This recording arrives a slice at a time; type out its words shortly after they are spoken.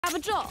have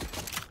a drop?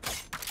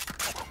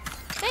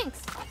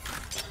 Thanks.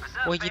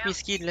 Oh, give me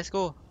skin, let's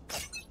go.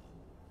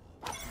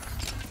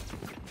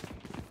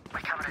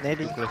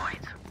 Nading.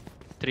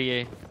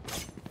 3A.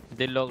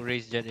 Deadlock,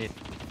 raise jet 8.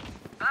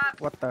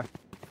 What the? One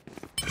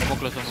more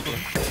close, one more close.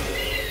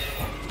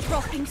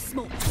 Dropping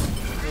smoke.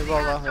 We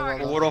wall lah, we wall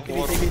lah. War off,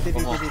 war off.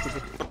 One more.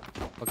 TP.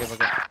 Okay,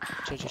 okay.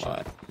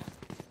 Chill.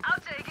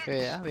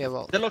 Wait, yeah, we have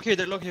wall. Deadlock here.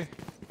 Deadlock TP,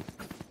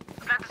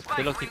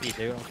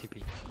 deadlock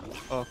TP.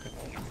 Oh, okay.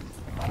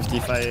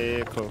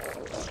 55 pro.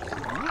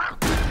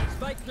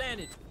 Spike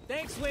planted.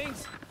 Thanks,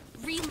 Wings.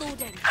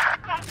 Reloading.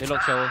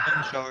 Deadlock shower.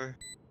 Shower.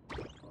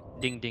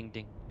 Ding.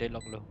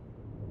 Deadlock low.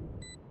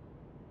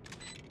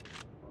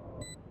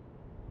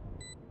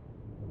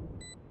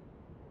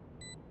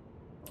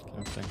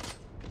 Okay.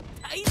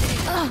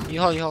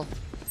 You hold.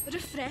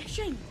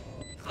 Refreshing.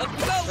 Up we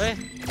go. Hey.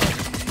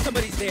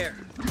 Somebody's there.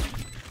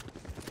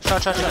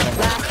 Shot.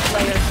 Last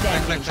player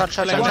standing.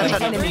 Shot.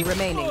 One enemy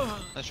remaining.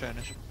 Nice try.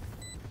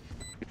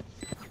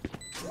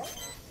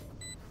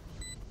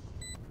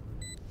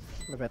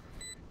 My bad.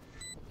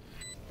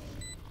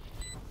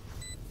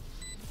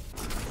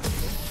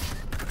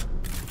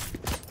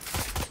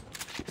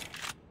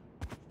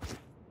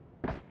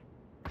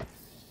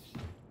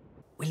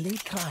 Will they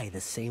try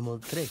the same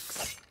old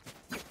tricks?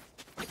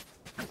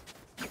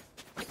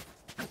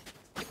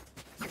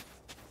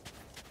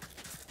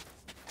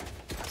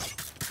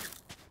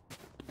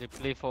 They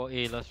play for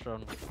A last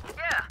round.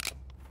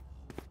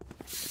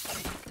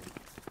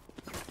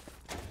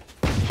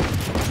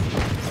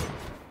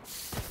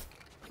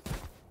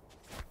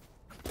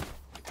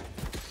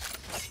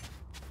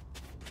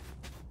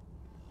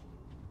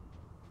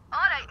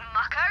 Alright,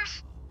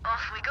 muckers.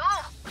 Off we go.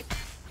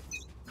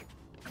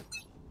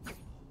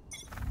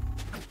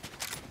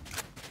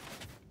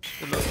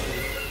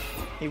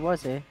 He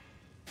was eh.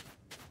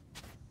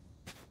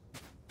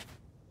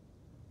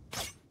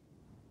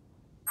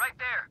 Right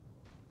there.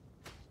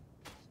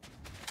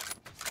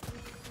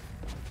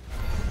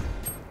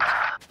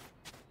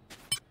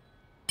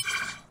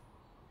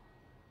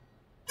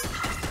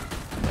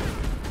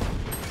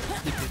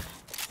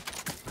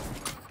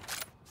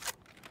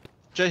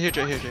 Jett here.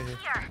 Here.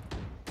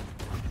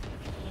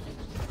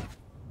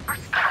 Our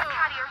spike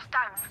carrier's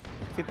down.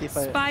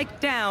 55. Spike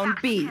down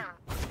B.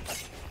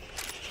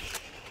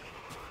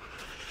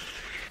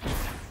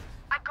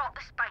 I got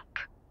the spike.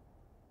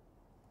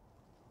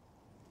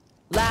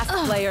 Last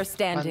player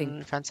standing.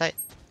 One front side.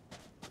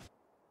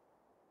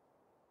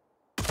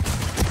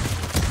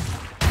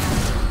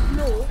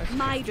 No,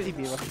 my room.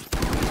 TP was.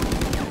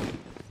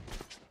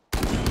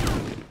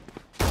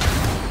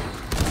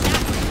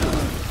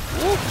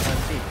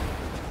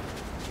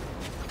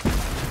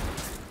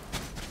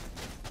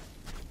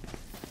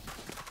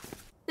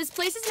 This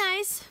place is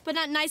nice, but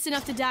not nice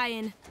enough to die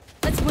in.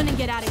 Let's win and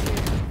get out of here.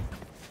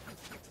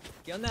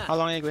 Get on that. How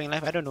long are you going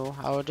live? I don't know.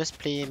 I'll just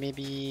play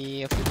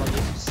maybe a few more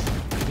games.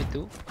 Maybe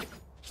 2.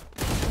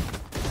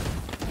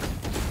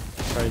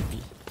 Try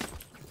B.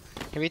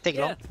 Can we take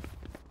long?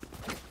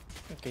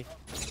 Okay.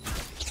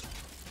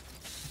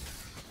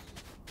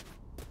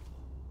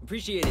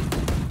 Appreciate it.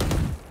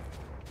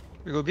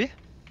 We go B?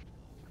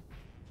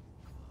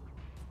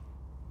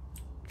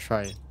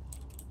 Try.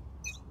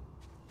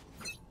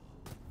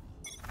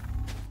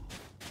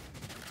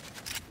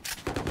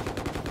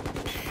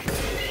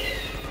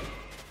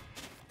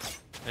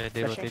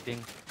 They're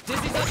rotating.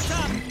 This is up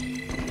top.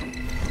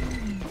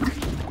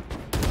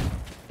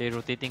 They're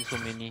rotating so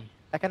many.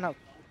 I can out.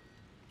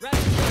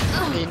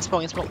 Hey, in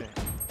smoke.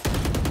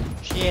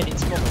 Shit, in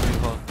smoke.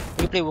 Recall.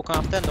 We play Wukong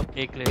after, no?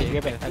 A clear.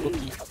 Wait, back. I go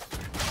key.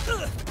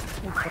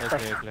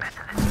 Okay, clear.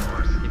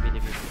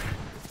 TP.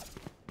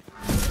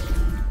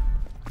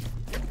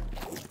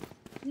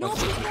 No,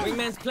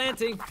 Wingman's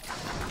planting.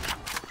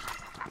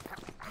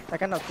 I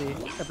can out B.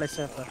 I play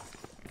safer.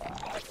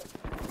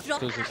 drop.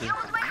 2 CT.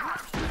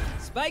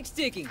 Spike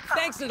sticking.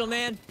 Thanks, little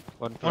man.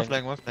 One One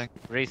flank. flank.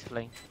 Raise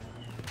flank.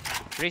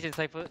 Raise in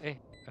cypher. Eh.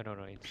 Oh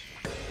no, it's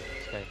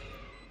Sky.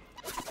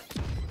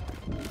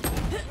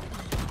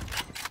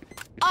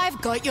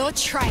 I've got your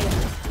trail.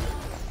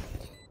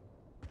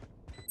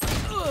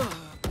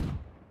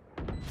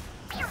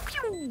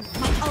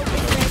 My ult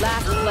is ready.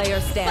 Last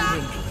player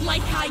standing. Back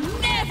like I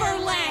never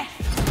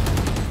left.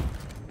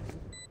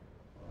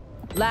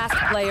 Last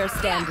player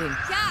standing.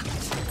 Capped.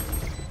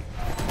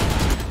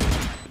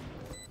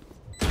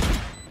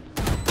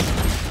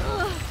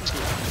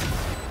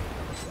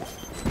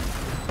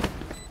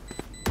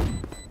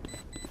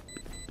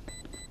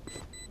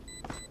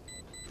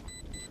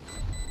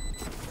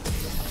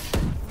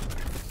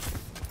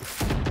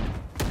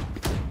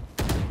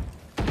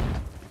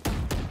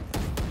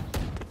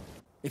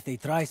 If they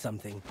try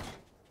something,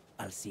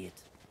 I'll see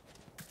it.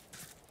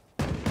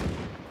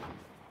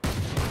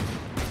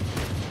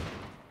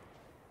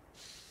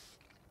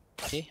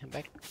 Okay, I'm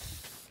back.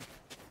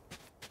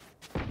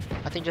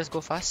 I think just go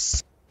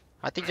fast.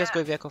 I think just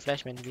go Vehicle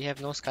Flash, man. We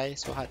have no sky,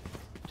 so hard.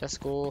 Just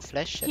go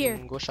flash Here.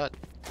 and go shot.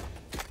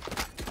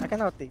 I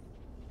can out take.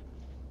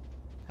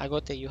 I go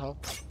take you, how?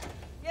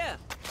 Yeah.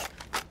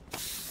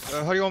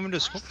 How do you want me to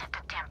smoke?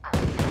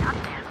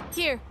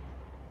 Here.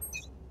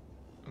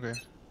 Okay.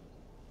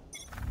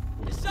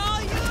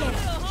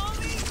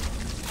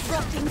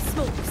 Dropping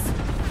smokes.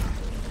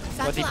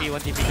 One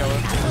TP shower.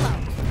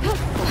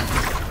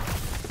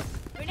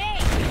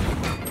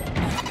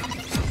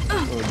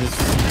 Oh, this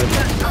is good.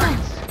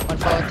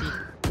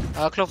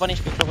 140. Clove 1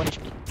 HP, Clove 1 HP.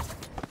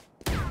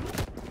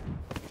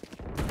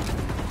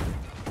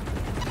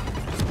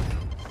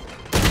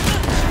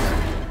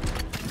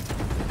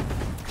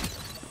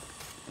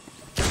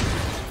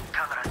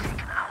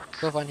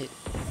 Clove 1 hit.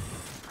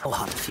 Oh,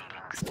 hot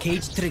feelings.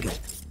 Cage triggered.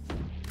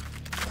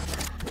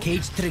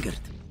 Cage triggered.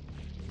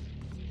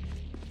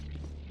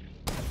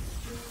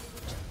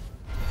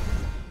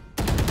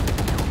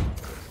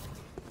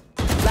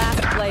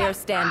 Last player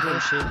standing. Oh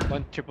shit.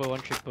 One triple,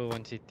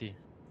 one CT.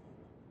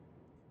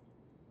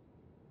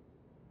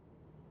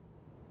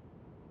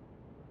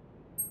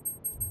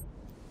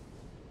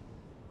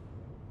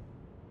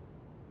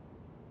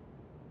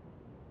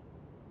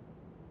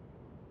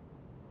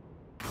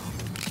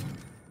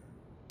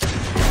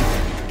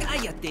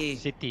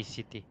 Cállate.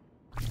 CT.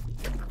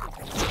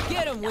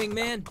 Get him,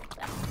 wingman.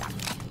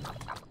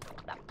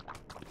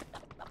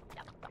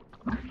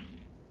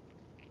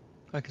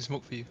 I can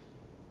smoke for you.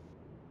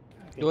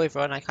 Duo if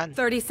run, I can't.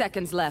 30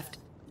 seconds left.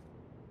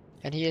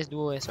 And he has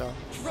duo as well.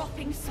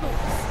 Dropping smokes.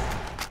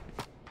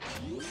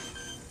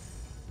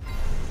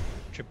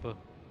 Triple.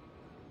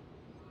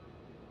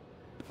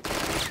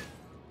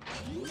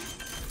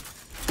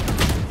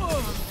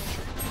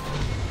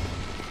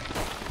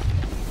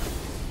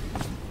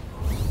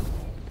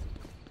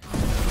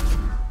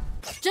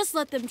 Just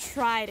let them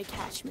try to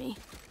catch me.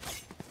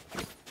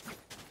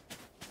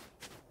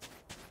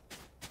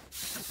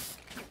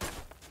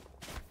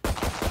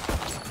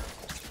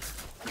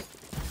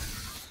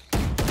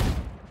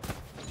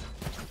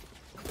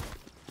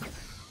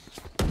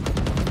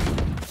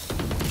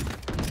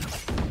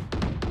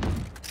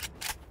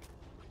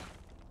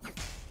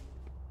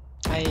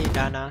 Hi,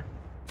 Dana.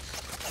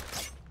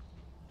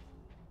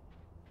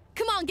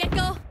 Come on,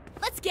 Gecko.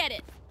 Let's get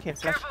it. Here,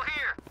 flash.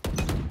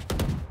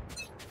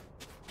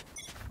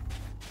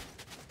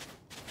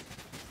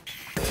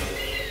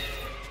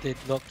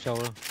 Deadlock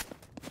shower.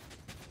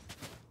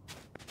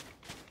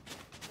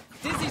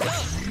 Dizzy's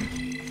up.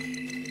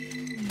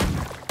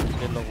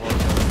 Deadlock wall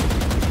shower.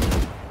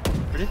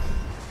 Ready?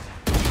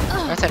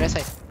 Right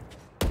side.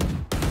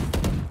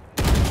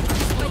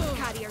 Spike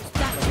carriers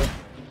down.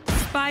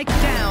 Spike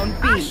down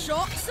I B.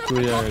 shot some Two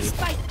already.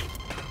 spike.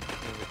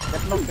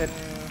 Deadlock and...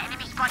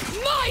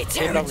 My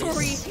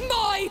territory,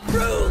 my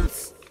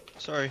rules.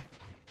 Sorry.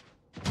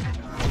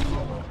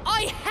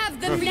 I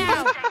have them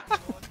now.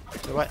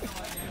 So what?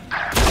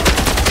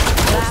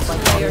 Last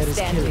player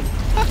standing.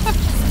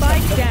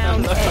 Spike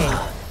down A.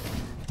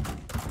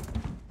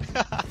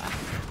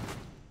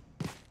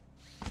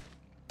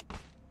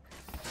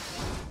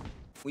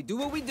 We do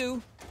what we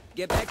do.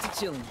 Get back to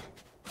chilling.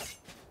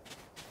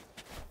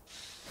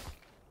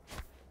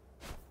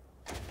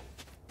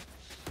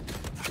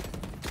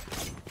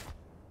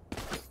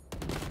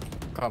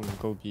 Come,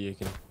 go B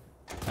again.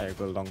 I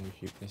go long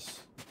with you guys.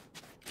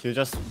 You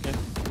just... Yeah.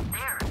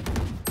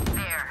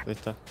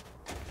 Later.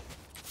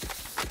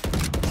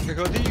 Okay,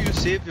 how do you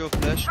save your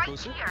flash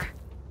closer?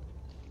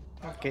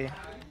 Okay.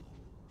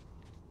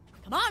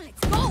 Come on,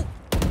 let's go.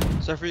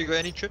 Cypher, you got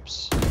any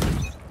trips?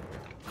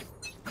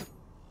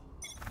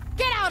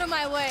 Get out of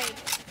my way.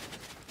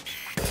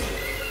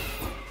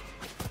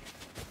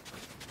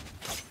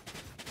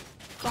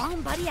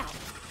 Bomb buddy out.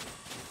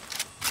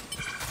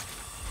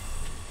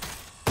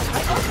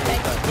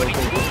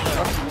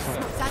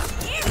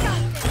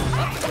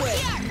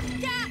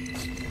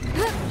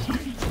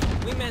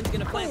 Wingman's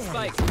gonna plant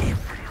spike. The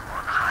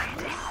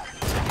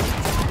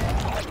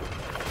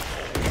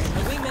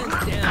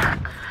wingman's down.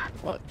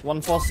 What? I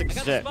 146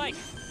 got the jet. spike.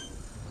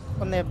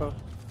 One elbow.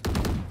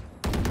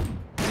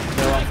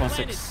 Yeah,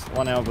 146.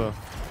 One elbow.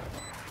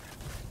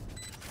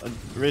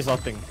 Raise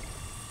hopping.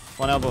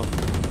 One elbow.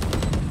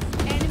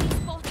 Enemy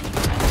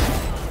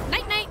spotted.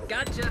 Night night.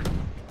 Gotcha.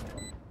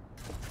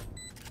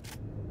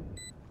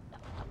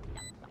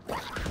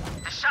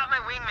 I shot my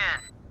wingman.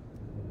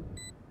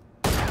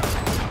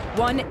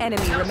 One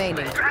enemy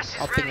remaining.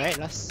 Hopping right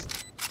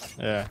last.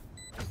 Yeah.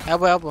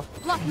 Elbow.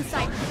 Blocking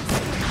sight.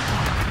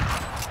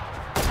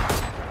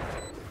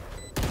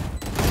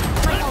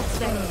 My ult's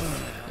dead.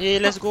 Yeah,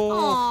 let's go.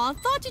 Aw,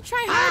 thought you'd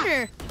try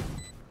harder.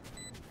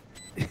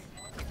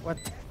 What?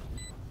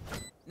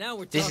 Now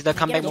we're This is the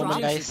talking. comeback Get moment,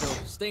 drunk. guys.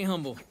 Stay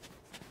humble.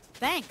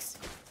 Thanks.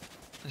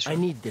 Nice I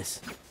try. need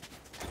this.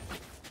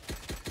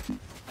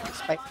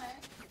 Spike.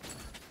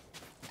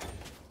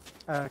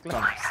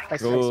 Spike,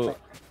 Go.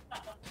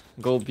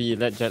 Go B,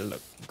 let Jet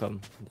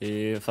come.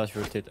 They fast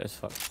rotate as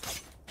fuck.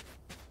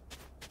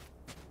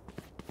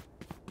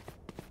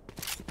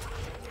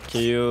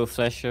 Can you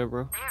flash her,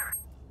 bro?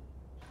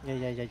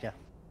 Yeah.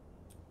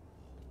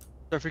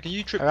 Cypher, can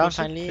you trip Around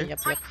closer? finally. Here. Yep.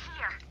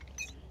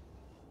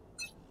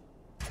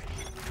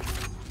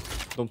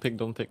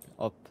 Don't pick.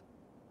 Up.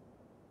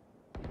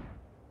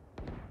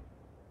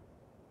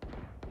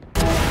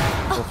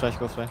 Go flash,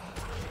 go flash.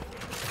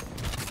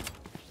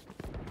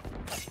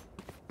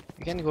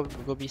 You can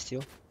go B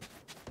still.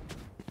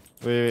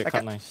 Wait, I cut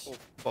can- nice. Oh,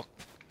 fuck.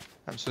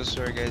 I'm so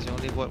sorry, guys. You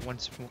only bought one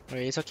smoke.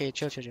 Wait, it's okay,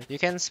 chill. You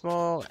can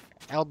smoke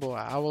elbow.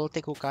 I will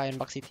take hookah and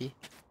box CT.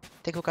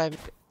 Take hookah.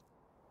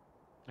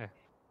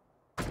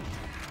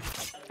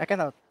 I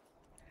can out.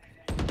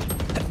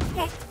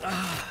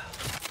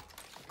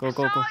 Go. You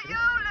little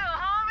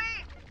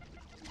homie.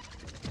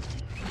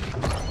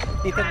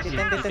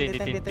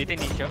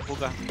 Detain each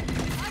hookah.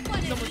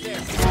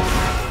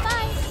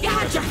 You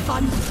had your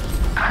fun.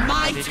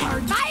 My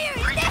turn. Fire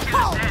in the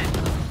hole.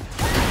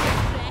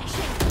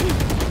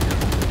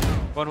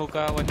 One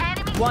hookah, one.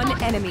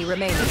 One enemy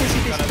remaining.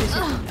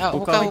 Oh,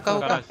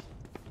 hookah.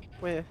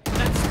 Wait.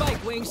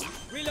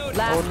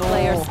 Last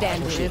player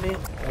standing. Really?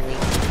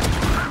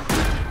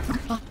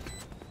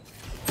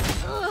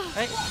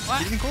 Hey, what?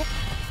 Didn't go?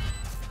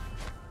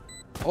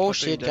 Oh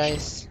shit,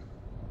 guys.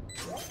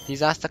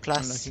 Disaster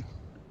class. Unlucky.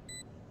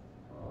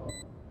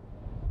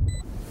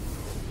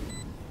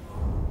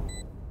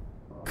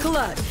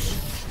 Clutch.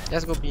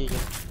 Let's go B again.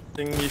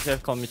 Jinggg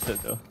Jett committed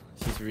though.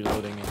 He's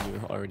reloading and you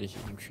already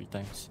hit him 3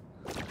 times.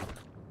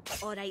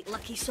 Alright,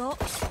 lucky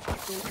socks.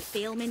 Don't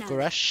fail me now. Go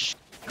rush.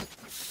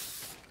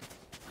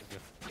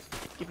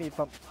 Give me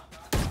pump.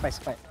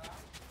 Spike.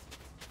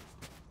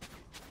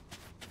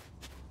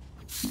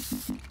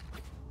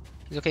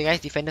 It's okay, guys.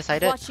 Defender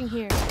sided. Watching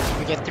here. If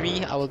we get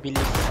 3, I will believe.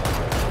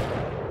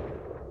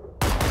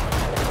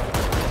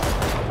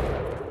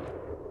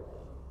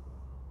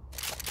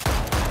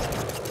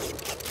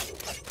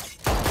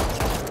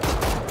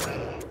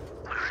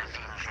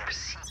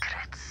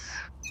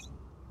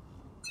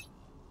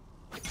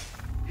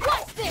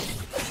 What's this?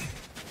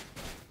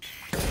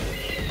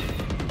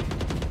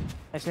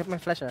 I saved my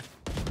flash.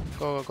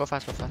 Go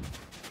fast.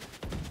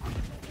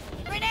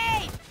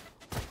 Grenade!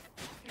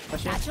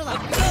 Flash. Natural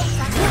up.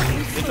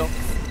 Window.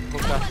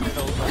 Hookah.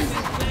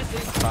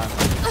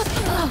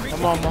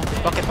 One more.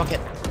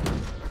 Pocket.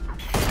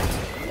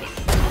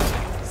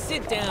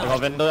 Sit I down. got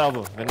vendor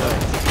elbow.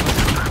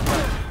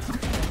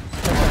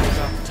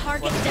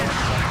 Target down.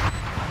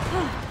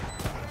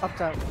 Up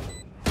top.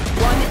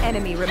 One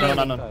enemy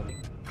remaining. No.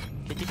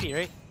 KTP,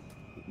 right?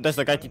 That's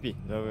the guy TP.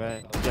 The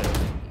guy.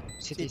 Yeah.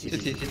 City.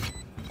 City.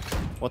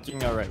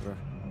 Watching your right, bro.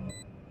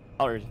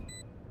 Out already.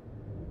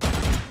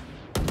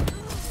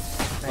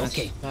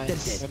 Okay, they're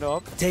Nice. dead. Window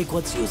up. Take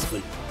what's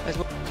useful. Let's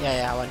go.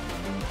 Yeah, one. I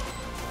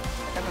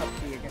can out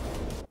B again.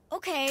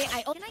 Okay,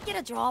 can I get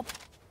a drop?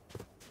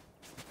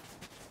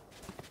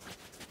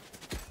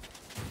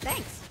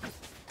 Thanks.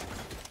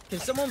 Can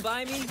someone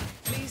buy me,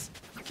 please?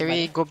 Can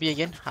we go B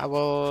again? I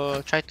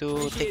will try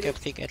to take a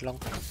peek at long.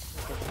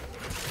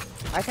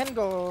 I can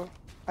go.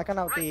 I can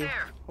out the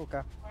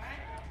hookah.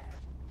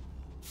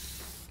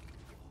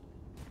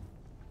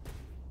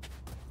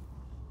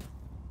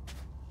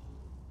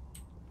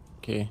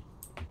 Okay.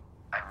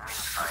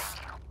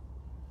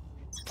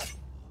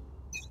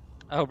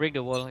 I'll break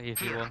the wall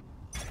if you want.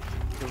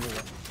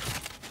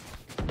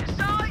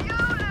 Saw you,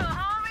 little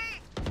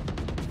homie.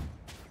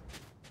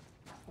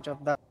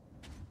 Job that.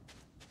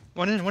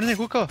 One in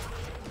hookah.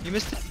 You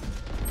missed it.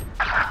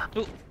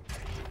 2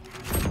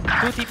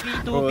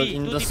 TP, 2 Bro, B,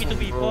 in 2 the TP, 2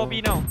 B, smoke, 4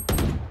 B now.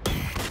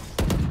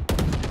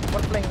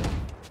 One flank.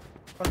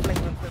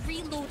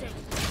 Reloading.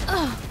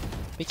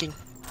 Peeking.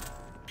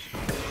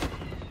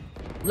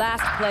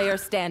 Last player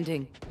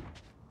standing.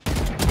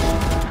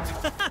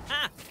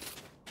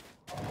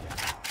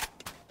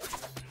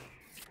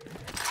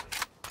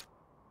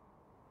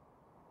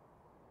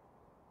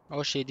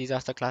 Oh shit,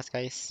 disaster class,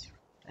 guys.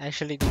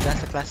 Actually,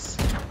 disaster class.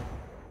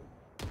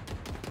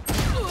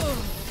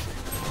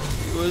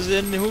 Was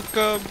in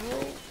hookah,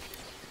 bro.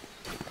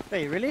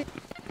 Wait, really?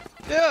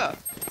 Yeah.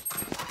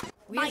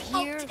 My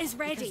ult is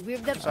ready. We're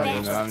the Sorry,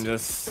 best. man, I'm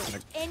just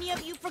like, Any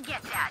of you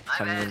forget that?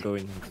 can't even go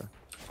in here, bro.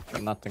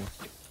 Got nothing.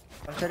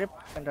 One sheriff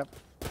and up.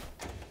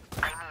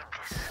 I need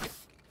this.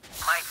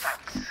 My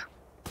thanks.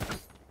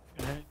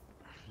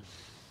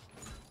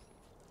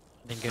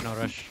 Then get no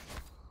rush.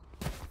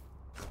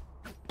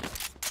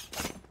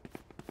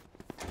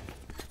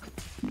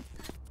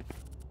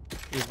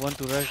 If want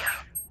to rush,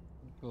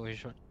 go a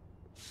shot.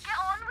 Get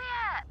on with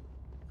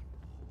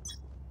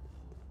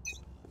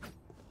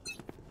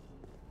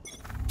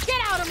it.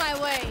 Get out of my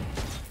way.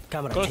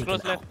 Camera Close, taken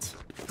close left.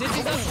 out.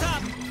 Dizzy's on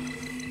top.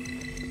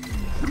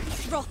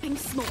 Dropping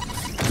smoke.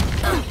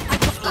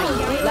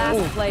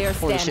 Last player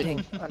Holy shit.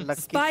 standing.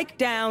 Unlucky. Spike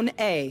down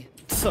A.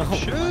 Oh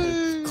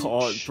my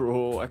god,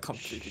 bro. I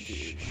completed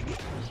it.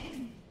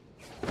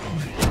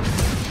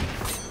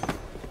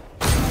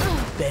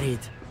 Buried.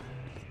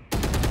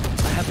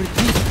 I have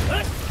retrieved.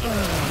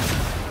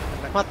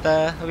 What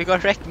the? We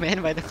got wrecked,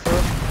 man, by the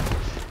crow.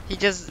 He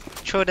just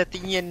threw the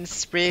thingy and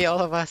spray all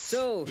of us.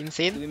 So,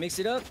 Insane. do we mix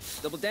it up?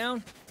 Double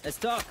down? Let's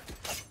talk.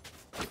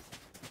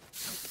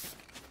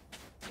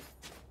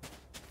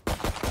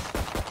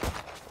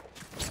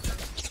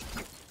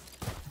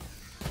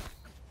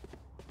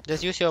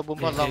 Just use your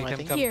boomer long, I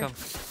think. Come. Here.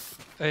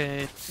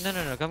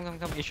 No, come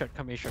A shot,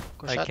 come A shot.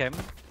 Go I shot. cam.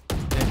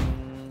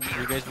 Then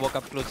You guys walk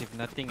up close if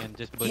nothing and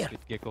just burst Here.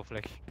 with Gecko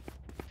Flash.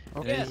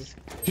 Okay.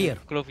 Here.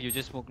 Clove, you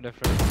just smoke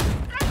left right.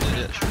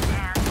 Yeah,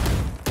 sure.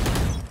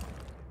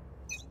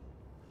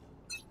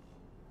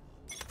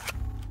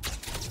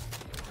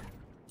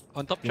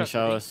 On top Picking shot.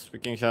 showers,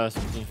 picking showers,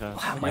 picking showers.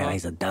 Wow, my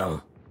eyes are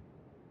down.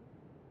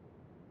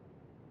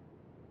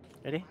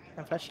 Ready?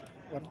 And flash.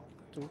 1,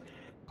 2.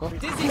 I've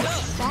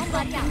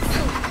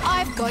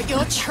got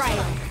your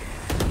trail.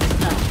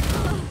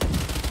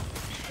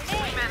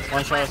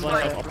 One showers,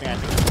 opening I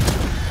think.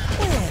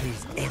 Where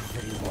is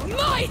everyone?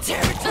 My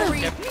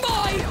territory,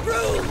 my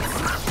rules.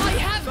 I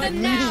have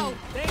them now.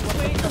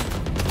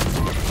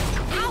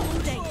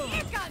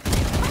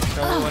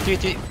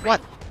 Three.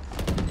 What?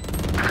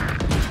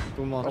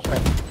 Two more. Okay.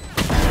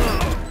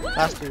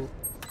 Last two.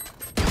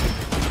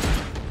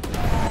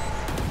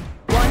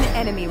 One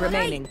enemy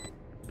remaining.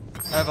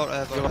 I have out.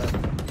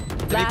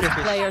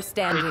 Last player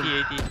standing.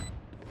 80.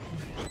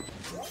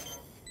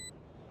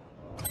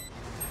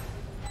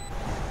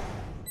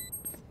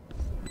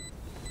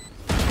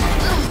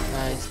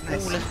 Nice.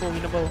 Ooh, let's go,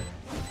 winnable.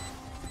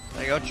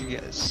 I got you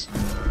guys.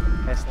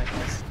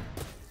 Nice.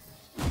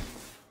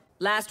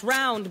 Last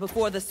round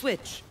before the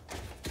switch.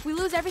 We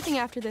lose everything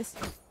after this.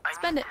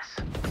 Spend it.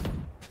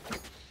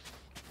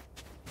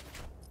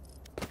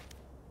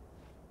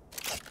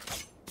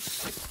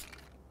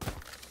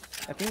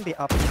 I think they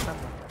up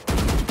somewhere.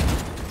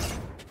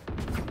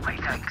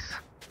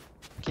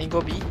 Can you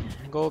go B?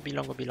 Go B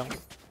long,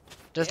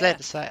 Just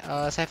let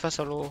Cypher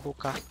solo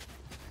hookah.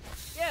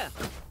 Yeah.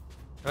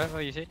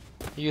 What you say?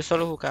 You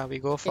solo hookah, we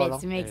go for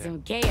long. make Yeah.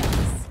 some chaos.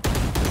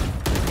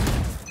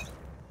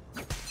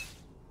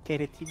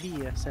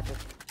 KTB, setup.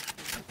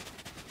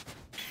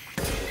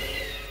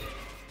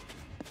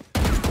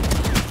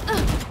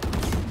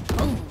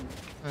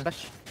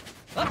 Flash.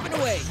 Up and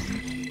away.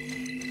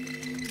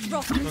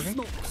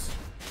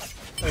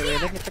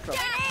 Wait, let me pick up.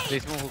 They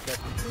smoke hookah.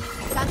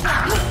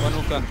 One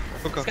hookah.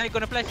 Hookah. Sky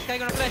gonna flash.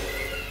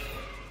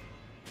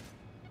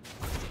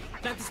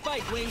 Plant the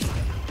spike, wings.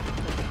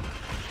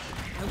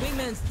 My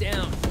wingman's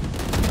down.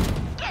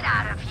 Get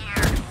out of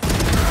here.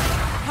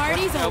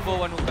 Party's over. Elbow,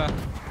 one hookah.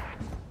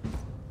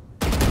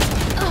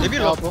 Maybe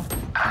long.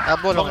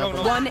 Elbow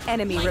long. One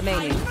enemy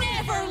remaining.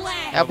 Never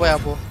land.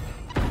 Elbow.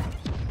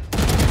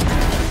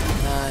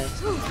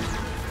 Nice.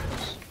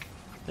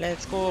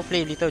 Let's go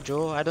play Little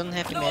Joe. I don't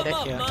have him medic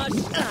here.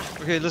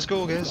 Okay, let's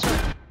go, guys.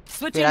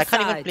 Switching Wait, I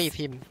can't even sides. play with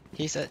him.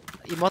 He's a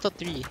Immortal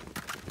 3. You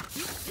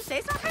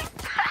say something?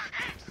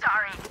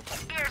 Sorry.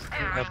 Ears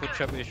I put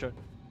trap with a shot.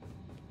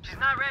 She's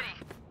not ready.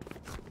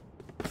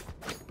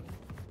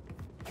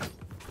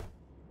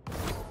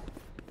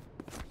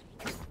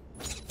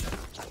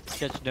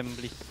 Catch them,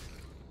 please.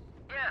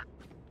 Yeah.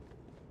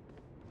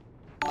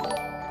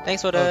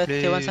 Thanks for I'll the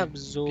play tier 1 sub,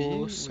 Zo.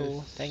 B So,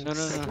 with-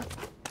 thanks. No.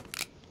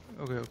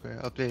 Okay,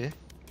 I'll play. You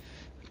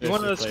Yes,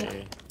 wanna we smoke? play.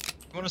 You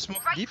wanna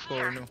smoke deep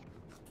or no?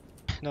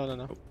 No.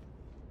 No.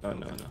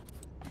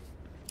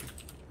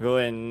 Go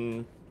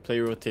and play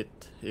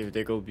rotate. If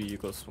they go B, you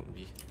go smoke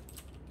B.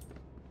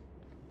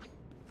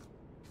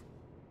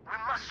 We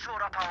must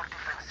shore up our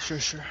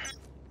defense. Sure.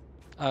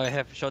 I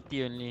have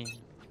shotty only.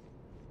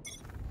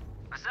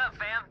 What's up,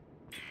 fam?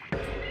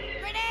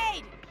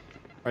 Grenade.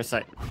 Right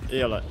side.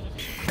 A lot.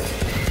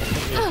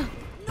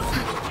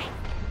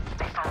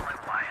 They found my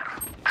wire.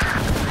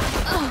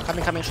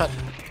 Coming shot.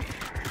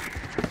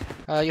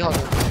 You hold.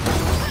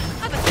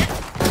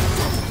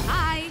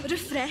 Hi.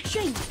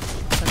 Refreshing.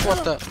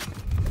 What the?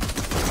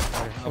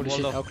 I'm Holy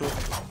shit, walled how off. close.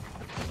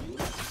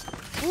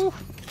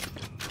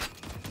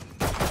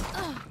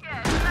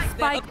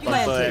 Spike Also,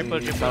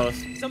 planted. showers.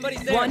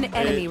 Somebody's there. One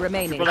enemy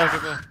remaining.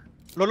 Triple.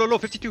 Low,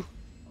 52.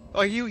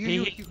 Oh, you.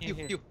 Here.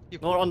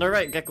 No, on the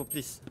right, Gecko,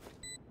 please.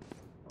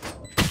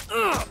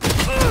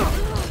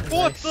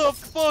 What the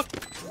fuck?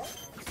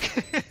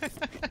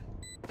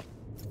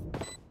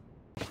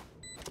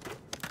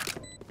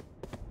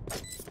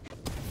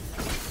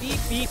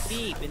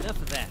 Beep.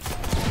 Enough of that.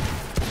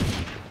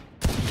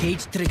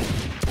 Cage trigger.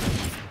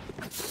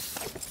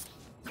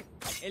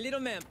 Hey, little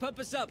man, pump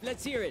us up.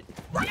 Let's hear it.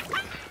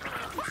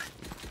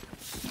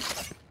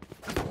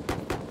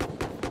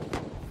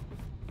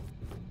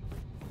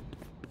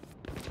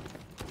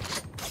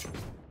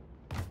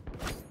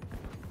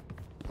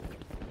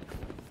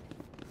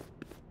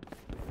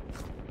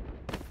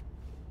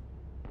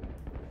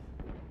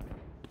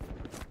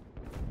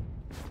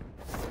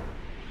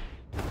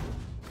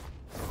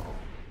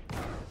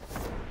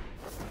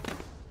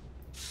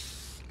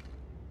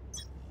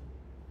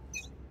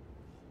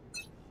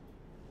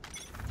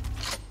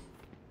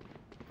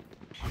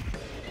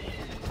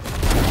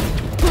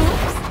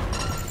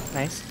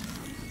 Nice.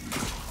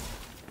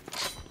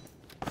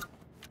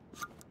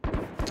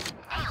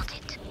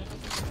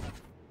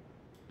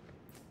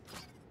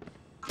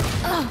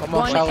 One more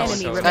One showers.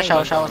 enemy That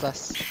remaining. showers us.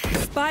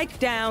 Spike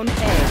down A.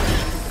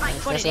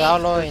 There's an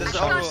outlaw in There's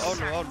showers.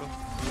 outlaw.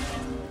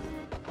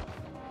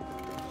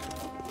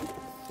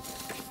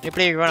 You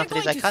play run You're after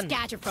this, going I to can't.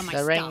 scatter from my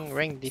The stuff.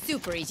 rank diff.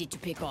 Super easy to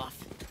pick off.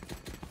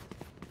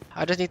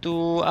 I just need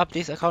to up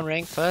this account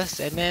rank first,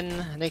 and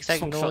then next time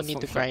Smoke no shot,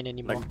 need to smoke grind shot.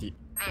 anymore. Like deep.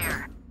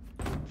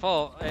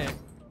 4,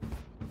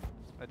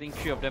 I think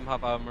 3 of them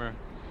have armor.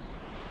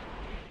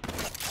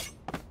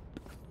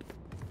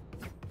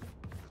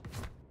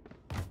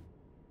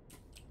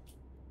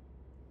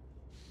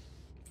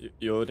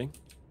 You holding?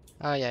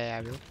 Yeah,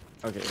 I will.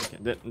 Okay.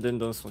 Then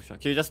don't smoke shot.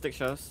 Can you just take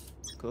shots?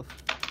 Cool.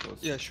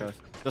 Yeah, sure.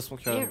 Just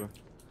smoke shots, bro.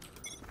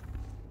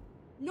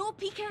 No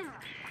peeking.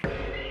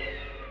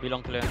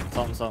 Belong clear.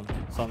 Some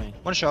me.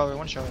 One shower.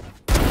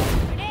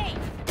 Grenade.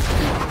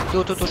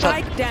 Two shot.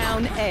 Spike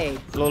down A.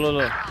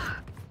 Low.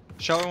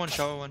 Shower one.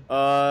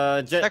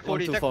 Jet Tech 40, 1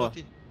 to tech 4.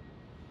 40.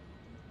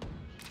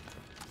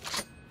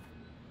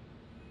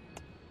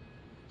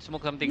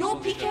 Smoke something. No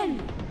smoke vision.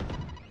 peeking.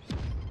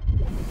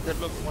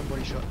 Deadlock, one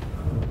body shot.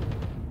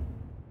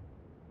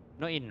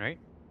 Not in, right?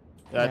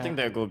 Yeah, I think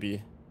they'll go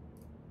B.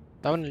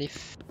 I wanna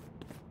leave.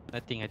 I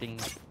think.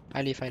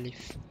 I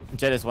leave.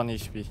 Jet is 1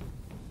 HP.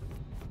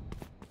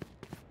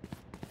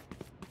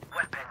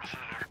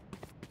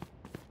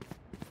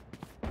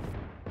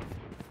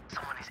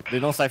 They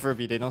don't cypher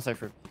B.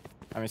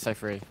 I mean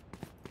cypher A.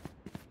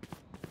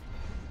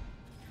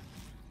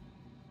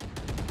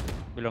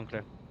 Belong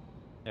clear.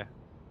 Yeah.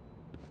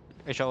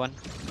 A shot 1.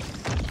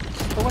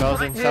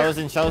 Showers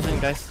in,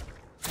 guys.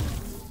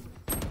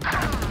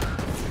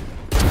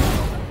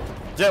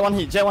 Jet one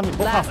hit. Both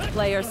Last half.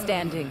 player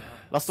standing.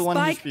 Last two 1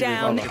 Spike HP.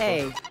 down Wow.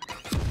 A.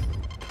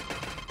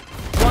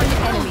 One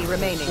enemy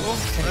remaining.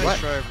 Nice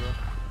try, bro.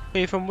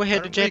 Wait, from where Where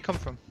did did you Jet? come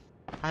from?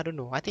 I don't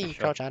know. I think he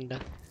Sure. crouched under.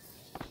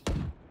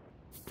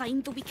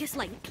 Find the weakest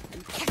link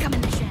and kick him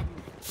in the shin.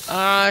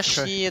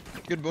 Shit.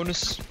 Good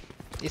bonus.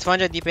 It's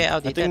 100 DP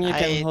outdated. think you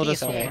can hold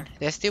it's us alright. more.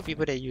 There's still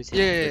people that use it.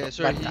 Yeah,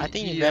 sorry. But I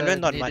think in he, Valorant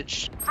not needed-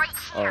 much.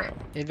 Oh.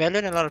 In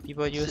Valorant a lot of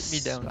people use me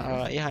down.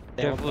 800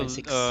 Careful,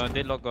 1.6.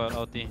 deadlock got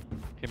ulti.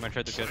 He might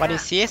try to get. But in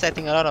CS I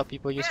think a lot of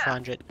people use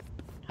 400.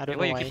 I don't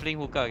Why know you why. keep playing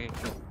hookah again?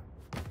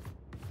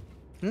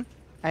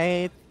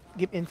 I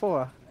give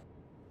info.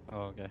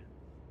 Oh, okay.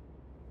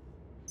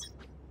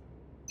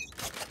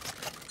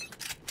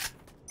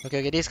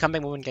 Okay, this is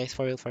comeback moment guys,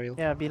 for real.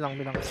 Yeah, belong.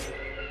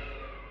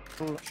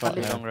 Two, Shot, at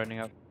least, yeah. Long running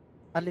up.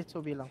 at least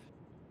two belong.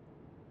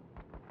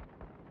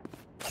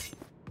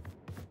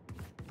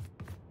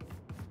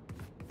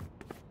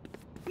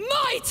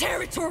 My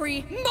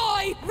territory,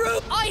 my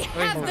room. I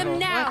have them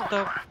now. What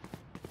the?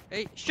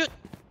 Hey, shoot!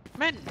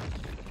 Man!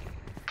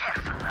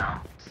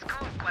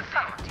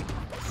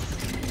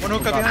 One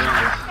hookah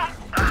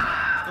behind you.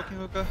 Looking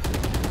hookah.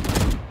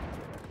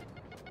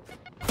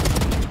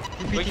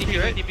 Going TP,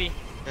 TP, right? TP.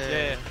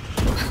 Yeah.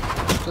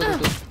 Two.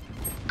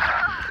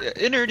 Yeah,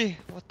 in already.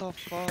 What the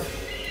fuck?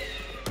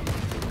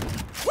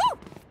 Woo!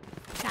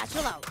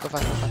 Satchel out. Go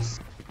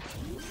fast.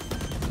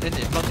 In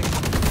it, nothing.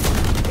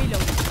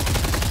 Reload.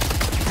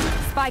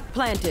 Spike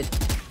planted.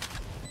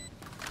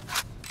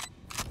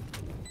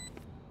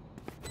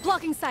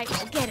 Blocking sight.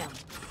 Get him.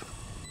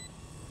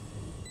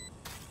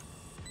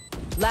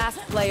 Last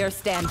player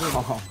standing.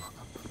 Oh.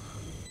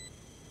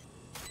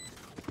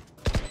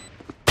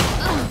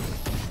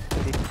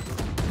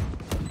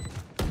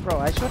 Bro,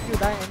 I shot you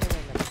die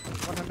anyway, man.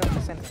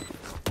 100%.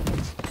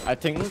 I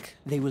think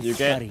They will you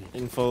get study,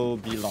 info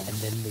B long. and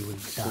then they will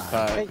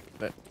die. Hookah,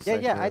 that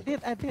Yeah, I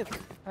cypher. did.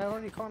 I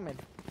already comment.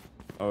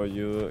 Oh,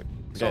 you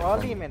So get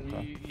only, one.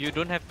 man. You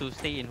don't have to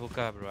stay in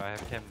hookah, bro. I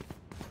have them.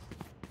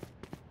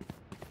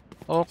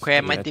 Oh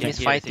crap, my Yeah, team I is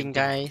think- fighting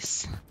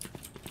guys.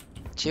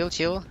 Chill,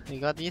 we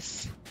got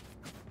this.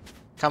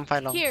 Come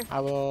fight long. Here. I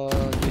will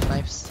use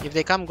knives. If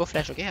they come, go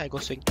flash, okay? I go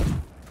swing.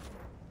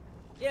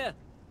 Yeah.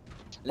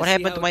 What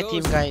happened to my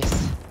team guys?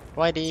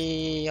 Why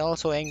they all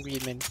so angry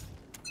man?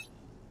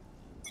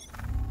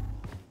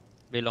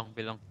 Belong.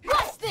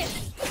 What's this?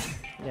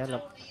 Yeah,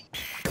 look.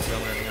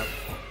 Belong running up.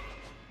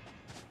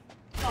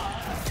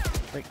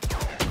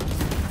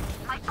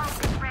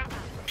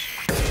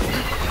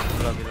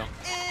 Belong.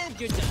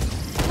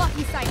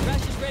 Blocking sight.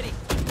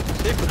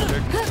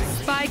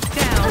 Spike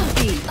down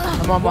B.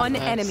 Come on, One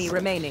nice. enemy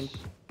remaining.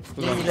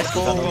 Let's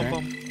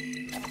go.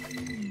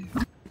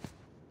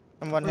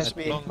 I'm one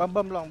HP. long.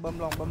 Bomb long.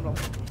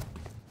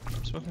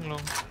 Smoking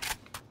long.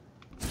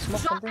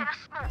 Smoke something.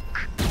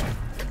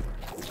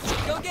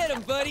 Go get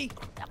him, buddy.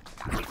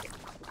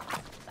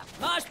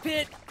 Mosh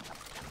pit.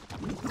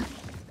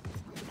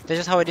 That's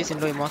just how it is in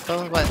Low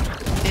Immortal, but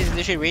this is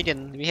literally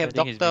Radiant. We have I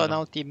think it's Doctor on Venom.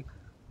 our team.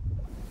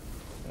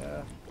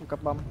 Hook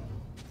up bomb.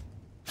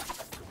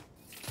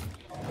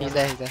 He's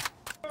there.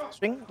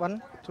 Swing.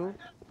 1, 2.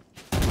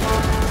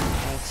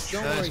 Nice.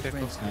 Don't Nice, worry,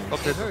 careful. friends. Up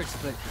It there. hurts,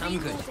 but I'm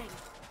good. Reloading.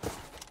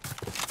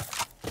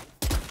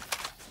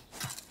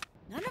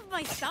 None of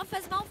my stuff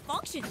has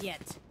malfunctioned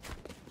yet.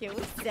 Can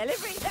we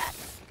celebrate that?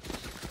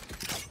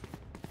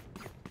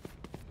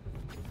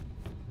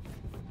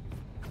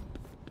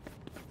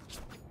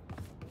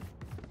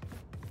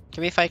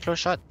 Can we fight close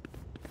shot?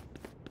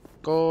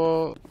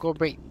 Go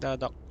break the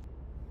dog.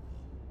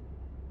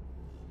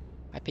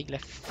 I pick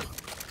left.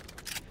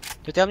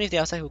 You tell me if they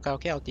outside hookah,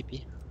 okay? I'll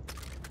TP.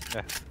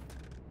 Yeah.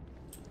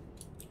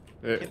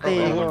 Wait,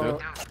 They oh, go,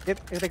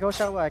 if they go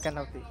shower, I can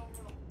ulti.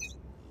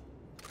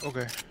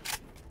 Okay.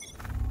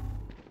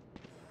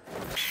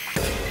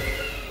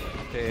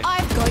 Okay.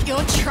 I've got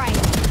your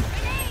trail.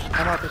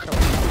 I'm out the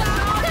shower.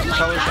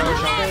 Shower.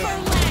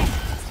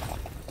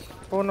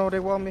 Oh no, they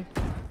want me.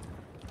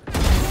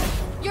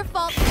 Your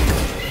fault.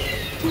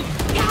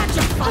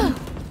 Gotcha. Fun.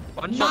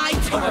 One My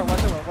shot. turn.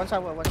 One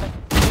shower. One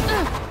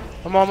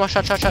more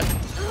shot.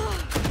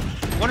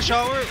 One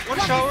shower,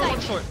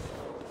 one short.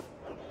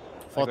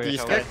 40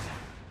 shower. sky.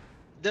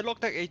 Deadlock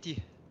tag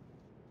 80.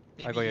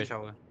 I got your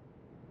shower.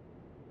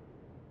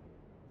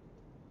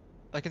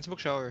 I can smoke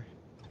shower.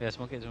 Yeah,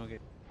 smoke it.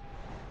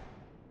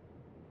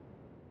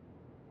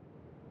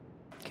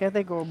 Can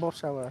they go both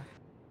shower?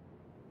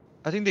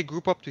 I think they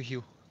group up to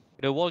heal.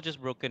 The wall just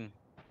broken.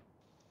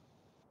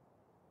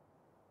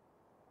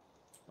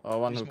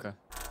 One hookah.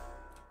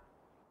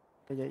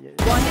 Yeah.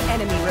 One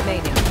enemy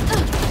remaining.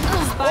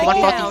 Spike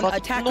 140, down. 40.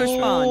 Attacker No,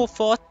 spawn.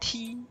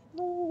 40.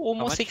 No,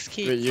 almost much?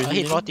 6k. Wait, you I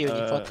hit 40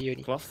 only, 40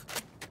 only.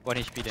 Cloth? 1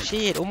 HP then.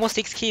 Shit, almost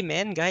 6k,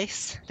 man,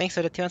 guys. Thanks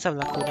for the 2 of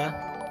Lacuna.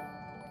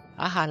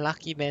 Ah,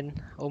 lucky, man.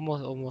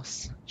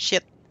 Almost.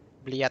 Shit.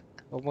 Bliat.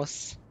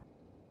 Almost.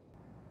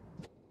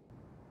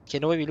 Okay,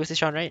 no way we lose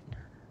this round, right?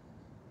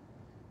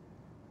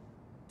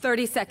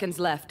 30 seconds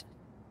left.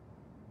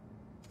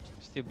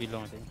 Still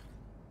below, I think.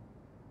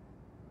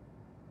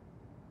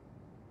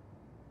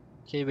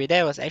 Okay, wait,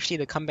 that was actually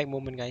the comeback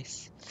moment,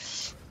 guys.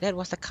 That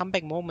was the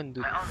comeback moment,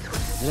 dude.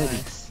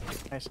 Nice.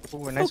 Nice.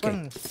 Oh, nice Okay,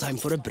 one. time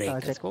for a break.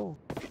 Let's go.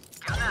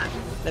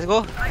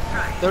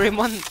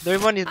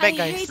 Doraemon is back,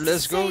 guys.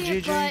 Let's go,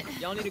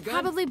 GG.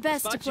 Probably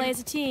best to play as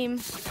a team.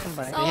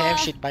 Bye. We have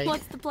shit, bye.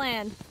 What's the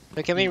plan?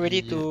 Okay, we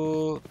ready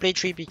to play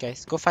 3B,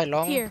 guys. Go fight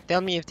long. Here.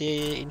 Tell me if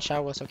they in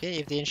showers, okay?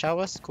 If they in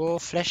showers, go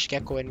flash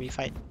Gecko and we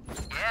fight.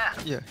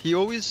 Yeah, he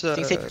always.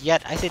 He said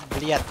Yat, I said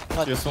Bliat,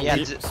 not You smoke Yat.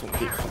 deep, smoke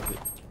deep.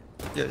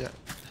 Yeah.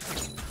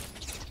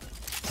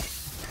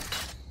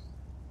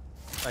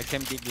 I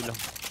came deep below.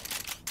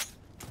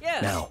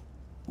 Now,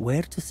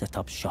 where to set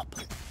up shop?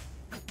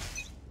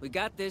 We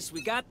got this.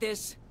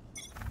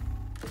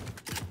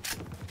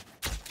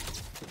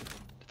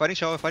 Fighting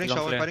shower. Flash.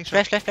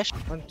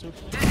 1, 2.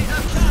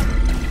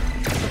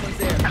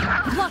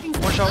 Blocking.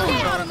 One shower.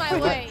 Get out of my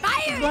way.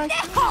 Fire in the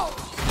hole.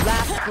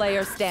 Last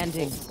player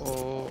standing.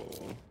 Oh.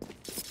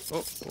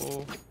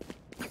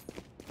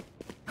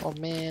 Oh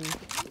man.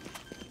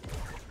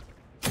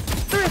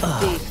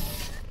 Thrifty.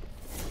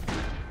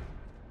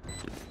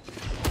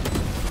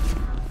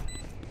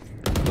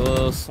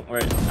 Go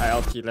right, I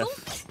LT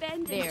left.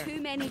 Spending There.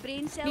 too many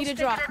brain cells. Need a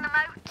drop. fixing them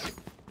out.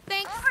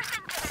 Thanks.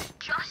 Overthinking is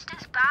just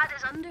as bad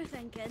as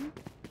Underthinking.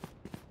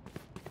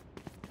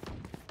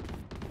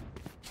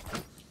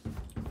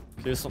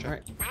 You smoke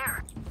right?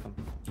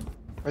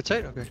 Right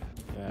side. Okay.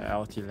 Yeah,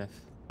 LT left.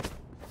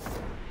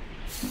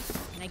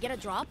 Can I get a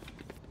drop?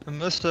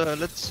 Let's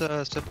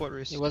support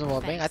race. He wasn't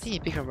wallbang. I Thanks. think he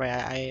picked from right.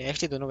 I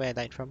actually don't know where I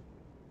died from.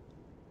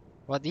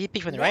 What, did he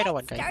pick from the right or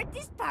what, guy? Start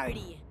this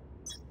party.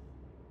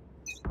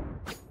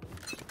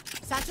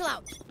 Satchel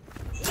out.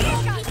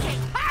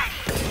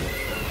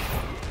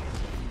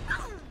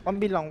 One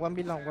belong.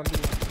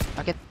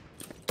 Okay.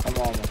 I'm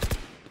on.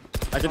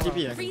 I can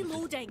TP. I can.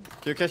 Reloading.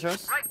 Can you catch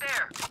us? right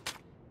there.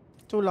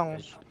 Too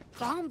long.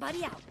 Bomb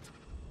buddy out.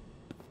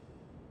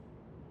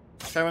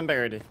 Sky went back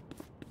already.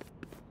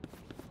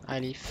 I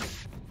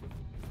leave.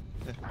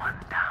 They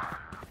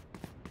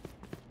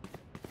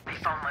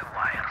found my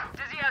wire.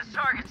 Dizzy has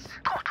targets.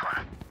 Got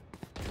one.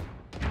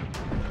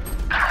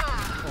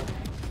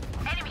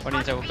 Enemy One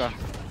inside hookah.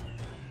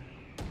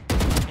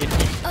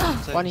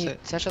 One hit.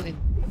 Satchel in.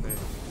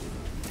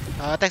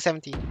 Attack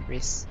 70.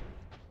 Race.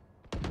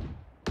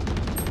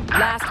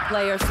 Last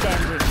player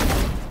standing.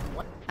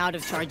 Out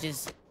of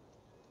charges.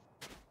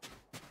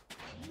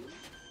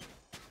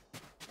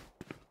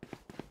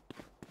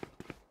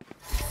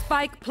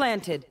 Spike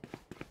planted.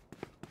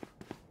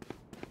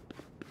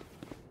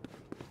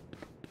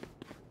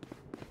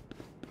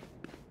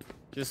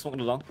 Just smoke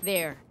the long.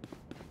 There.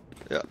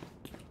 Yeah.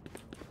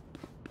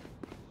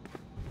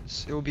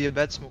 It will be a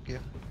bad smoke, yeah.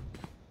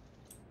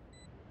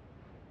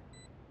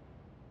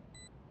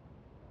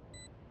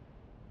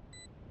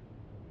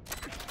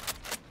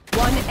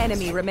 One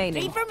enemy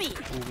remaining. Wait for me.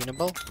 Ooh,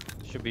 winnable.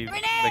 Should be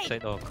Grenade!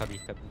 backside or cubby.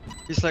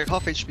 He's like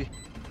half HP.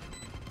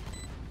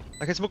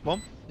 I can smoke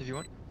bomb if you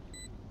want.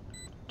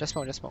 Just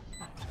smoke. Nice, bro.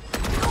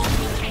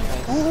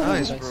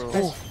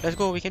 Oh, let's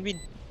go, we can win.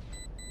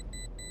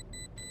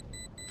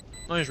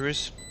 Nice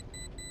race.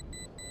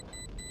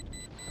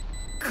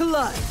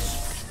 Clutch.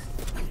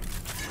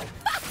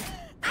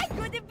 I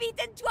could have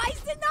beaten twice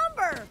the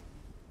number.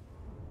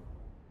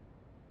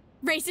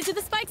 Race it to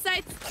the spike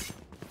sites.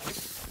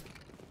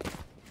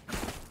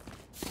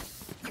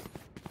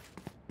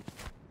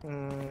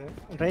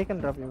 Ray can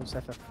drop you,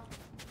 Cypher.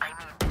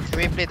 Can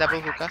we play double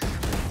hookah?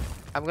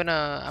 I'm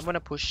gonna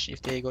push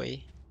if they go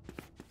A.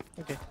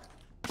 Okay.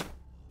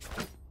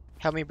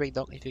 Help me break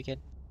dog if you can.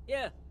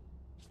 Yeah.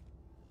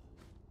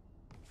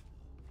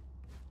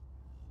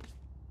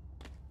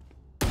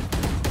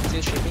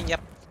 Still streaming,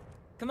 yep.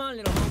 Come on,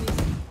 little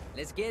homies.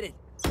 Let's get it.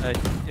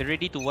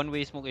 Ready to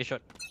one-way smoke a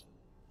shot.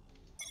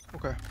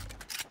 Okay.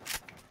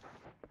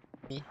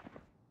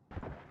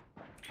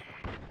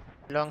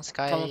 Long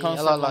sky. Come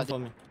A lot. for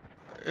me.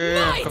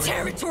 My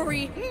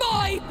territory,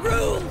 my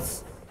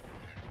rules!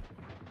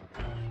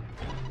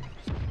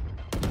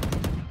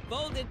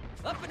 Folded.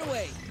 Up and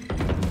away.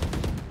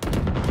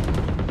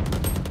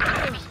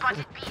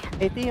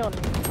 80 on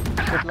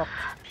good lock.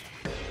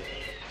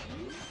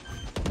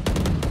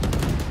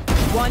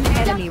 One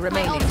enemy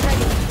remaining.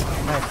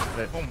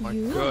 Oh my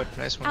god,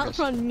 nice one, guys.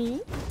 Outrun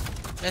me?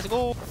 Let's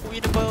go.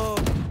 Winnable.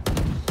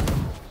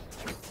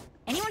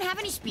 Anyone have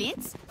any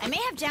splints? I may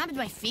have jammed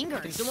my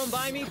fingers. Can someone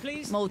buy me,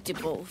 please?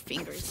 Multiple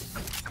fingers.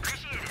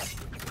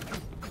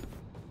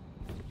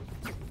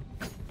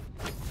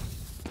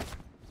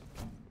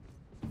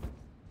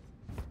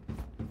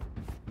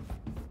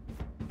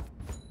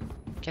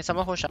 Can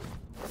someone hold shot?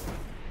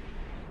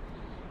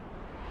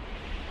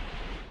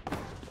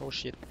 Oh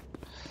shit.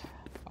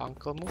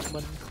 Uncle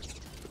movement.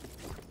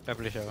 I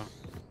play shower.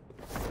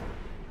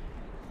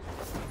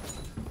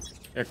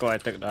 Echo, I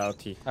take the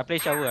LT. I play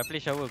shower,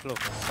 close.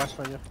 Pass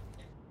for you.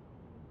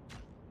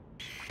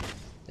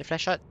 They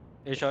flash shot.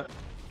 A shot.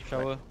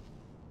 Shower.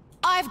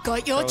 I've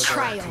got your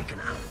trail.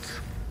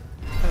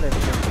 Let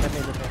me.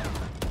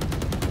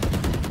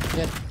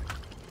 Dead.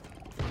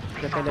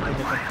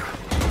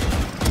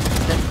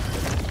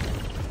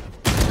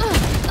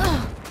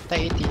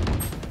 Take 80.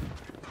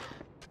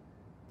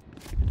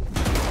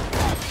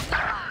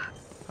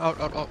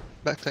 Out.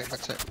 Backside.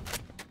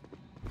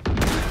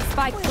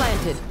 Spike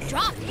planted.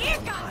 Drop. Here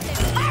comes it.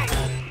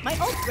 My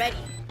ult ready.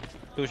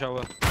 2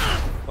 shower.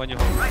 1 you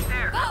hold. Right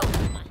there.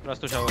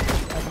 Last 2 shower.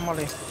 I can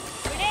molly.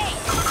 Grenade.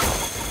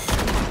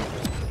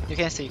 You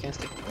can stay.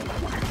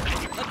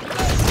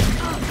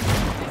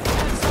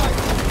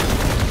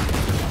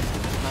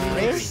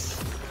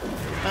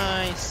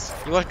 Nice.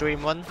 You watched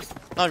Dream 1?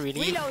 Not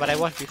really, but I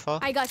watched before.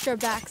 I got your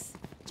backs.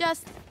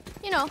 Just,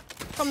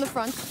 from the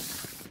front.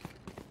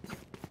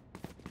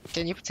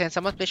 Can you send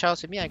someone play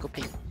showers with me? I go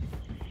pick.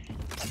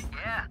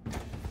 Yeah.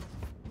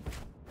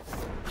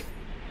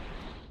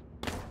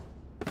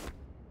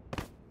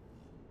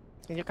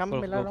 Can you come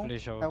Go Milano? play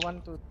shower. I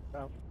want to.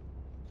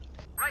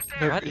 Right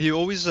there. He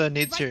always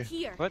needs Right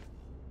here. here.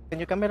 Can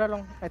you come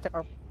Milano? I take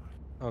off.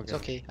 It's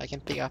okay. I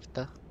can pick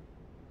after.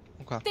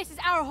 Okay. This is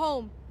our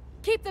home.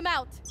 Keep them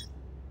out.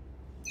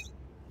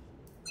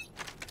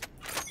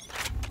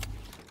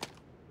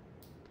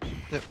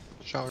 Yep.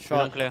 Shower.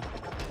 Shot clear.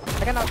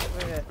 I can out.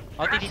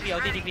 Out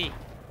TDP.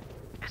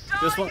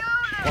 This one.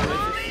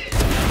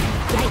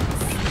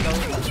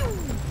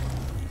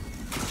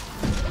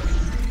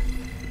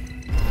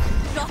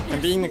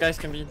 Can be in, guys,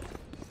 can be in.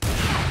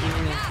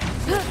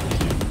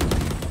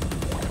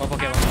 One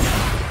pocket.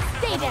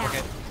 Stay down.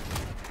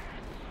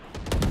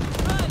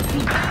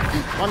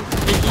 One,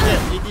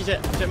 80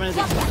 jet man.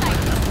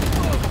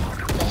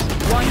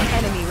 One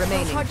enemy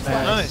remaining.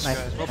 Nice,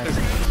 guys. Well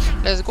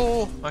played. Let's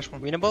go. Nice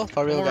one. Winnable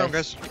for real, One more round,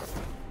 guys.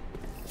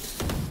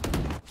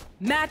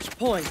 Match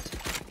point.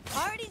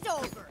 Party's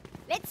over.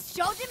 Let's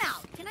show them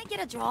out. Can I get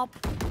a drop?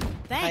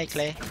 Hi, Thanks.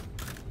 Clay.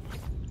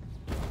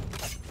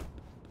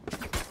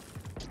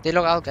 They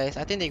log out, guys.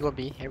 I think they go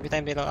B. Every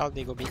time they log out,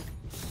 they go B.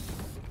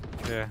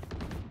 Yeah.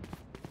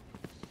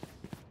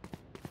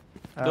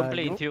 Don't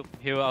play in tube.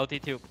 He will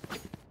ulti tube.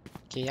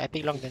 Okay, I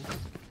pick long then.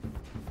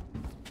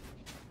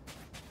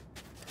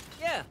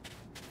 Yeah.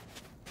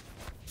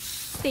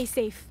 Stay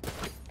safe.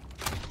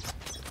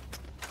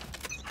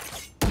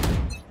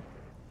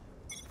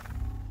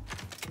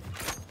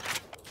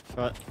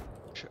 Shot.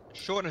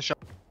 Short and shot.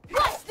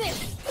 What's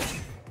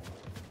this?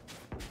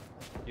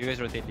 You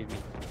guys rotate leave me.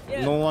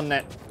 Yeah. No one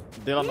net.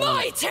 They don't know.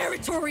 My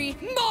territory,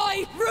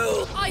 my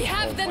rule. I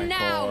have them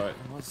now. God.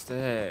 What's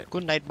that?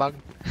 Good night, bug.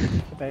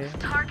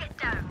 Target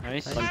down.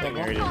 Nice. Something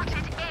already. Spotted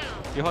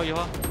A. You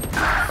hold.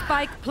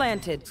 Spike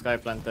planted. Sky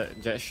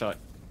planted. Jet shot.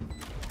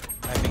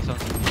 I make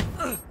sense.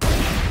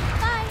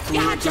 You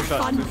had your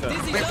fun. Two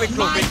shot. Wait,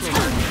 close.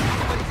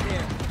 Somebody's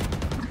there.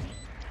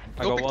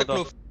 I Go got pick the walled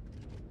clove. off.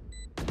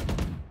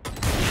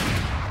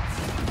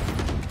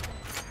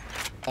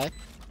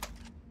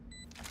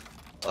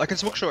 I can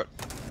smoke short.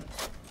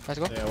 Let's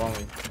go. Yeah, one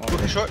way.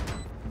 Looking short.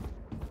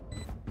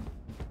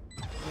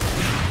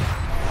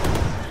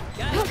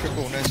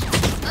 Triple, nice.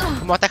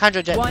 Come on, attack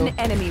 100 jet. One Go.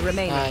 enemy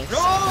remaining. Nice.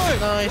 Nice!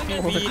 Nice, Look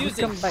at we me beat.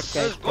 using Come back, guys.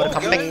 Let's go,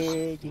 Come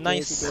guys. back.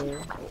 Nice.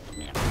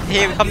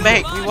 Hey, we come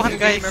back. We won,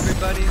 guys.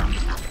 Everybody.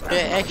 We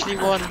actually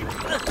won.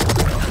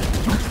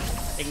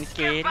 Things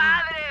scary.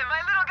 My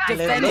little guy.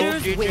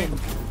 Defenders GG. win.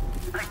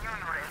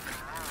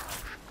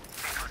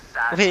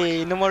 I knew you were in.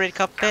 Wait, no more red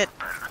carpet.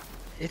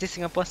 Is it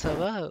Singapore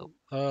server?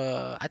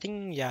 I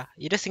think yeah.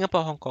 Either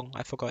Singapore or Hong Kong.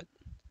 I forgot.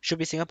 Should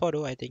be Singapore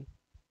though, I think.